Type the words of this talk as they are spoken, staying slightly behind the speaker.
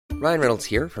Ryan Reynolds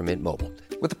here from Mint Mobile.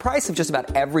 With the price of just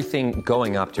about everything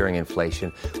going up during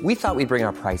inflation, we thought we'd bring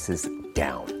our prices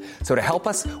down. So to help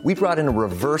us, we brought in a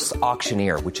reverse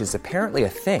auctioneer, which is apparently a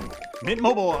thing. Mint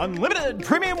Mobile Unlimited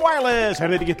Premium Wireless. How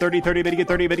to get 30, 30, bit to get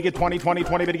 30, bit to get 20, 20,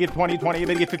 20, bit to get 20, 20,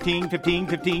 bit to get 15, 15,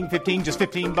 15, 15, just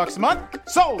 $15 a month?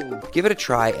 Sold! Give it a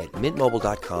try at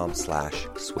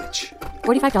mintmobile.com/switch.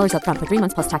 $45 up front for 3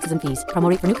 months plus taxes and fees. Promo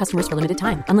rate for new customers for limited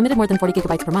time. Unlimited more than 40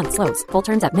 gigabytes per month. Slows full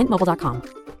terms at mintmobile.com.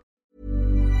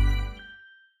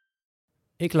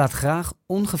 Ik laat graag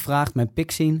ongevraagd mijn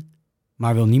pik zien,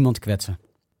 maar wil niemand kwetsen.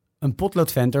 Een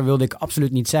potloodventer wilde ik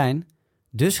absoluut niet zijn,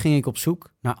 dus ging ik op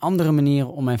zoek naar andere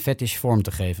manieren om mijn fetish vorm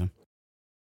te geven.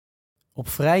 Op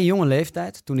vrij jonge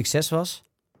leeftijd, toen ik 6 was,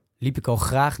 liep ik al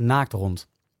graag naakt rond.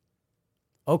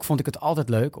 Ook vond ik het altijd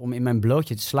leuk om in mijn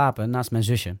blootje te slapen naast mijn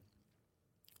zusje.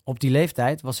 Op die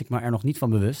leeftijd was ik me er nog niet van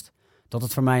bewust dat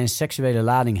het voor mij een seksuele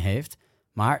lading heeft,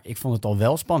 maar ik vond het al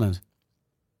wel spannend.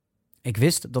 Ik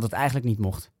wist dat het eigenlijk niet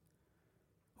mocht.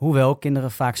 Hoewel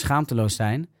kinderen vaak schaamteloos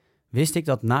zijn, wist ik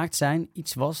dat naakt zijn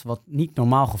iets was wat niet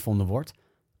normaal gevonden wordt,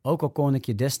 ook al kon ik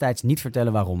je destijds niet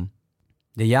vertellen waarom.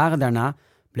 De jaren daarna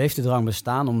bleef de drang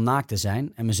bestaan om naakt te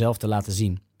zijn en mezelf te laten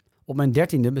zien. Op mijn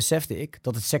 13e besefte ik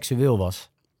dat het seksueel was.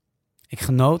 Ik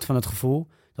genoot van het gevoel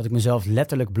dat ik mezelf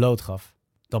letterlijk bloot gaf.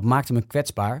 Dat maakte me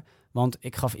kwetsbaar, want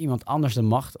ik gaf iemand anders de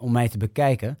macht om mij te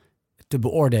bekijken, te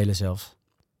beoordelen zelfs.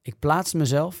 Ik plaatste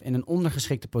mezelf in een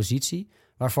ondergeschikte positie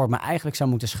waarvoor ik me eigenlijk zou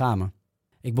moeten schamen.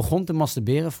 Ik begon te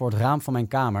masturberen voor het raam van mijn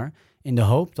kamer in de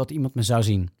hoop dat iemand me zou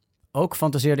zien. Ook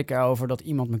fantaseerde ik erover dat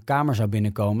iemand mijn kamer zou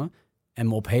binnenkomen en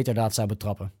me op heterdaad zou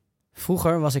betrappen.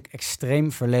 Vroeger was ik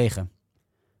extreem verlegen.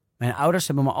 Mijn ouders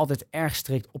hebben me altijd erg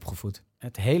strikt opgevoed.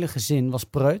 Het hele gezin was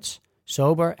preuts,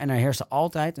 sober en er heerste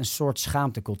altijd een soort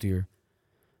schaamtecultuur.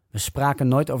 We spraken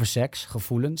nooit over seks,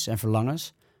 gevoelens en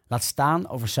verlangens, laat staan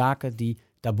over zaken die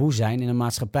taboe zijn in een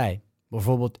maatschappij,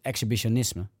 bijvoorbeeld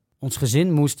exhibitionisme. Ons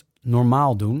gezin moest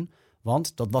normaal doen,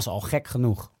 want dat was al gek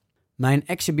genoeg. Mijn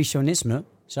exhibitionisme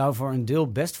zou voor een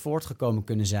deel best voortgekomen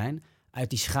kunnen zijn uit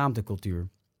die schaamtecultuur.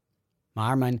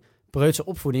 Maar mijn preutse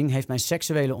opvoeding heeft mijn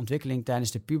seksuele ontwikkeling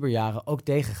tijdens de puberjaren ook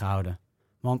tegengehouden.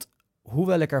 Want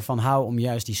hoewel ik ervan hou om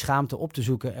juist die schaamte op te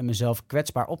zoeken en mezelf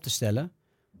kwetsbaar op te stellen,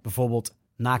 bijvoorbeeld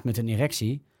naakt met een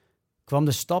erectie, kwam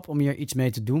de stap om hier iets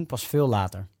mee te doen pas veel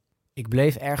later. Ik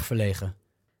bleef erg verlegen.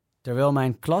 Terwijl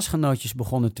mijn klasgenootjes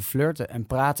begonnen te flirten en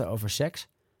praten over seks,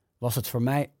 was het voor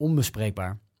mij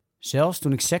onbespreekbaar. Zelfs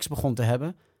toen ik seks begon te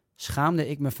hebben, schaamde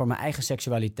ik me voor mijn eigen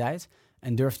seksualiteit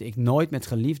en durfde ik nooit met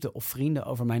geliefden of vrienden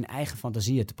over mijn eigen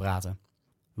fantasieën te praten.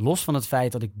 Los van het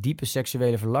feit dat ik diepe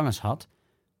seksuele verlangens had,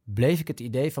 bleef ik het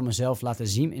idee van mezelf laten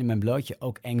zien in mijn blootje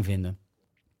ook eng vinden.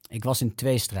 Ik was in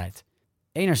tweestrijd.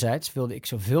 Enerzijds wilde ik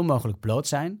zoveel mogelijk bloot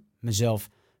zijn, mezelf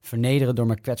vernederen door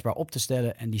me kwetsbaar op te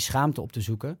stellen en die schaamte op te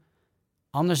zoeken.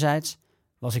 Anderzijds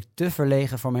was ik te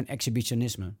verlegen voor mijn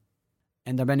exhibitionisme.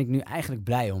 En daar ben ik nu eigenlijk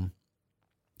blij om.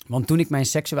 Want toen ik mijn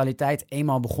seksualiteit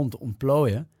eenmaal begon te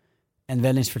ontplooien en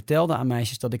wel eens vertelde aan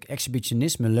meisjes dat ik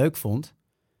exhibitionisme leuk vond,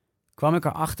 kwam ik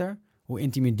erachter hoe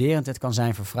intimiderend het kan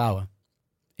zijn voor vrouwen.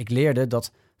 Ik leerde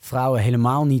dat vrouwen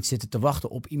helemaal niet zitten te wachten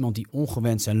op iemand die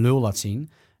ongewenst zijn lul laat zien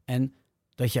en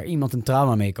dat je er iemand een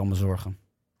trauma mee kan bezorgen.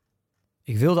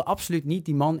 Ik wilde absoluut niet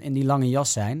die man in die lange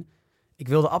jas zijn. Ik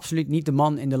wilde absoluut niet de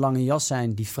man in de lange jas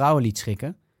zijn die vrouwen liet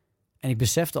schrikken. En ik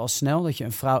besefte al snel dat je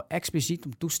een vrouw expliciet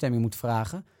om toestemming moet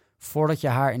vragen voordat je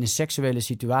haar in een seksuele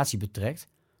situatie betrekt,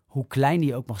 hoe klein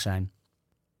die ook mag zijn.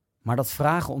 Maar dat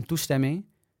vragen om toestemming,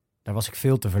 daar was ik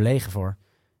veel te verlegen voor.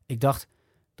 Ik dacht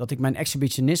dat ik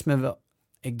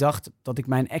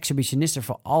mijn exhibitionisten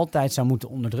voor altijd zou moeten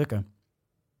onderdrukken.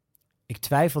 Ik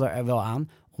twijfelde er wel aan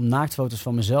om naaktfoto's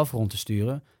van mezelf rond te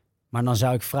sturen, maar dan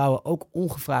zou ik vrouwen ook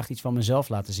ongevraagd iets van mezelf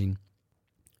laten zien.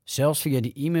 Zelfs via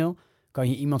die e-mail kan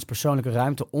je iemands persoonlijke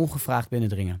ruimte ongevraagd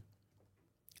binnendringen.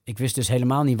 Ik wist dus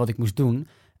helemaal niet wat ik moest doen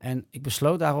en ik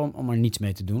besloot daarom om er niets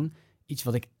mee te doen. Iets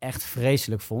wat ik echt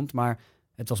vreselijk vond, maar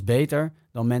het was beter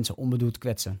dan mensen onbedoeld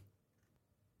kwetsen.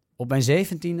 Op mijn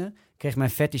 17e kreeg mijn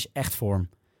fetish echt vorm.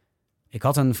 Ik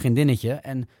had een vriendinnetje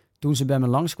en toen ze bij me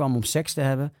langskwam om seks te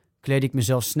hebben, kleedde ik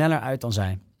mezelf sneller uit dan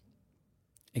zij.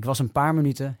 Ik was een paar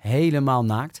minuten helemaal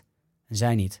naakt en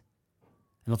zij niet.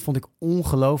 En dat vond ik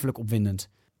ongelooflijk opwindend.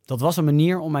 Dat was een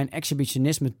manier om mijn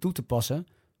exhibitionisme toe te passen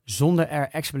zonder er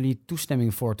expliciet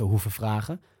toestemming voor te hoeven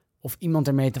vragen of iemand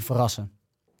ermee te verrassen.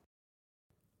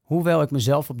 Hoewel ik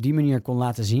mezelf op die manier kon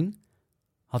laten zien,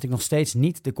 had ik nog steeds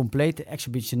niet de complete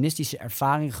exhibitionistische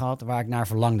ervaring gehad waar ik naar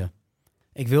verlangde.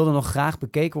 Ik wilde nog graag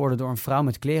bekeken worden door een vrouw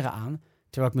met kleren aan,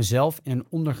 terwijl ik mezelf in een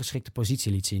ondergeschikte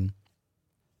positie liet zien.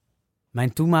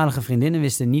 Mijn toenmalige vriendinnen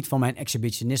wisten niet van mijn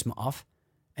exhibitionisme af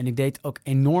en ik deed ook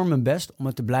enorm mijn best om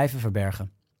het te blijven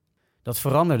verbergen. Dat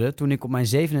veranderde toen ik op mijn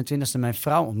 27e mijn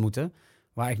vrouw ontmoette,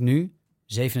 waar ik nu,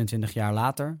 27 jaar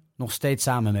later, nog steeds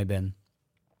samen mee ben.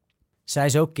 Zij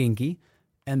is ook kinky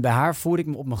en bij haar voelde ik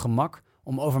me op mijn gemak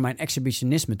om over mijn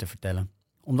exhibitionisme te vertellen.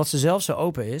 Omdat ze zelf zo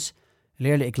open is,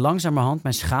 leerde ik langzamerhand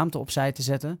mijn schaamte opzij te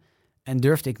zetten en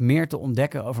durfde ik meer te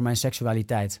ontdekken over mijn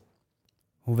seksualiteit.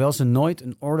 Hoewel ze nooit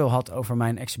een oordeel had over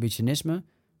mijn exhibitionisme,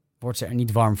 wordt ze er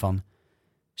niet warm van.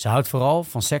 Ze houdt vooral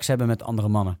van seks hebben met andere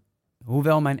mannen.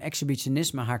 Hoewel mijn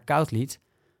exhibitionisme haar koud liet,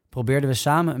 probeerden we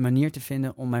samen een manier te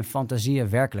vinden om mijn fantasieën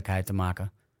werkelijkheid te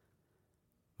maken.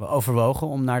 We overwogen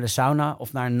om naar de sauna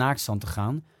of naar een naaktstrand te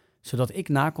gaan, zodat ik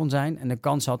na kon zijn en de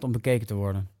kans had om bekeken te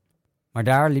worden. Maar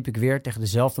daar liep ik weer tegen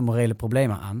dezelfde morele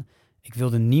problemen aan. Ik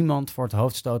wilde niemand voor het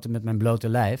hoofd stoten met mijn blote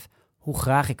lijf, hoe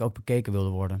graag ik ook bekeken wilde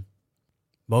worden.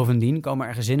 Bovendien komen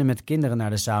er gezinnen met kinderen naar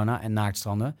de sauna en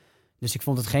naaktstranden, dus ik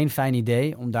vond het geen fijn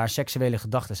idee om daar seksuele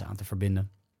gedachten aan te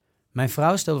verbinden. Mijn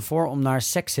vrouw stelde voor om naar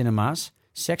sekscinema's,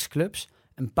 seksclubs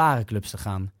en parenclubs te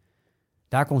gaan.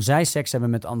 Daar kon zij seks hebben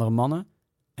met andere mannen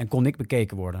en kon ik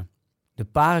bekeken worden. De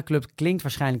parenclub klinkt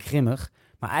waarschijnlijk grimmig,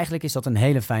 maar eigenlijk is dat een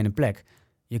hele fijne plek.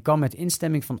 Je kan met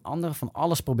instemming van anderen van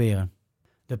alles proberen.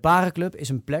 De parenclub is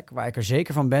een plek waar ik er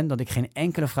zeker van ben dat ik geen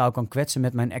enkele vrouw kan kwetsen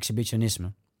met mijn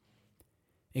exhibitionisme.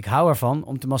 Ik hou ervan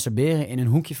om te masturberen in een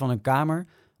hoekje van een kamer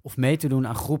of mee te doen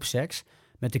aan groepseks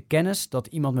met de kennis dat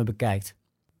iemand me bekijkt.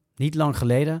 Niet lang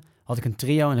geleden had ik een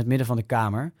trio in het midden van de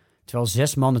kamer, terwijl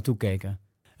 6 mannen toekeken.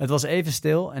 Het was even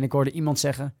stil en ik hoorde iemand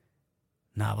zeggen: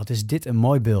 "Nou, wat is dit een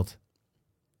mooi beeld."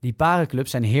 Die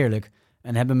parenclubs zijn heerlijk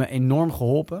en hebben me enorm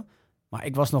geholpen, maar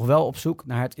ik was nog wel op zoek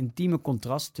naar het intieme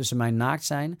contrast tussen mijn naakt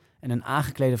zijn en een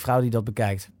aangeklede vrouw die dat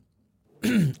bekijkt.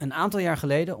 Een aantal jaar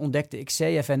geleden ontdekte ik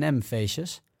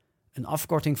CFNM-feestjes, een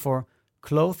afkorting voor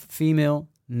Clothed Female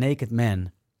Naked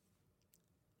Man.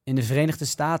 In de Verenigde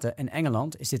Staten en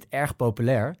Engeland is dit erg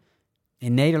populair,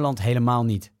 in Nederland helemaal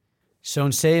niet. Zo'n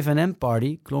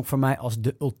CFNM-party klonk voor mij als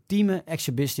de ultieme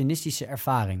exhibitionistische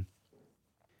ervaring.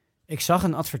 Ik zag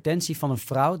een advertentie van een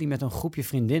vrouw die met een groepje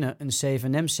vriendinnen een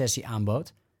CFNM-sessie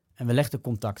aanbood en we legden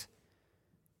contact.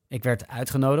 Ik werd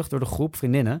uitgenodigd door de groep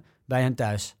vriendinnen bij hen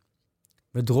thuis.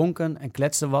 We dronken en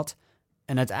kletsten wat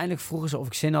en uiteindelijk vroegen ze of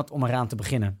ik zin had om eraan te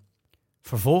beginnen.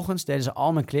 Vervolgens deden ze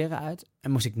al mijn kleren uit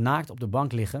en moest ik naakt op de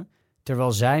bank liggen,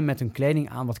 terwijl zij met hun kleding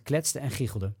aan wat kletsten en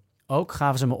giechelden. Ook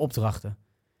gaven ze me opdrachten.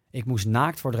 Ik moest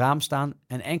naakt voor het raam staan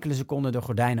en enkele seconden de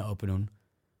gordijnen open doen.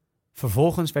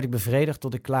 Vervolgens werd ik bevredigd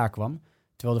tot ik klaar kwam,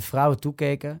 terwijl de vrouwen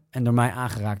toekeken en door mij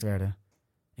aangeraakt werden.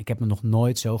 Ik heb me nog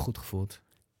nooit zo goed gevoeld.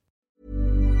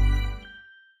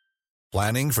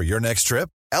 Planning for your next trip?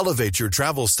 Elevate your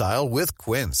travel style with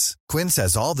Quince. Quince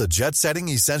has all the jet-setting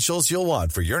essentials you'll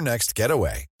want for your next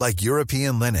getaway, like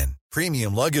European linen,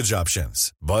 premium luggage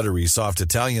options, buttery soft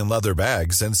Italian leather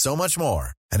bags, and so much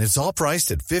more. And it's all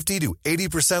priced at 50 to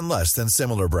 80% less than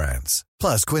similar brands.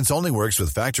 Plus, Quince only works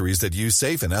with factories that use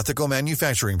safe and ethical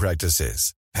manufacturing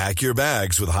practices. Pack your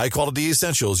bags with high-quality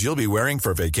essentials you'll be wearing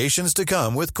for vacations to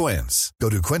come with Quince. Go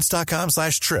to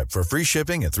quince.com/trip for free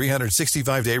shipping and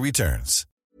 365-day returns.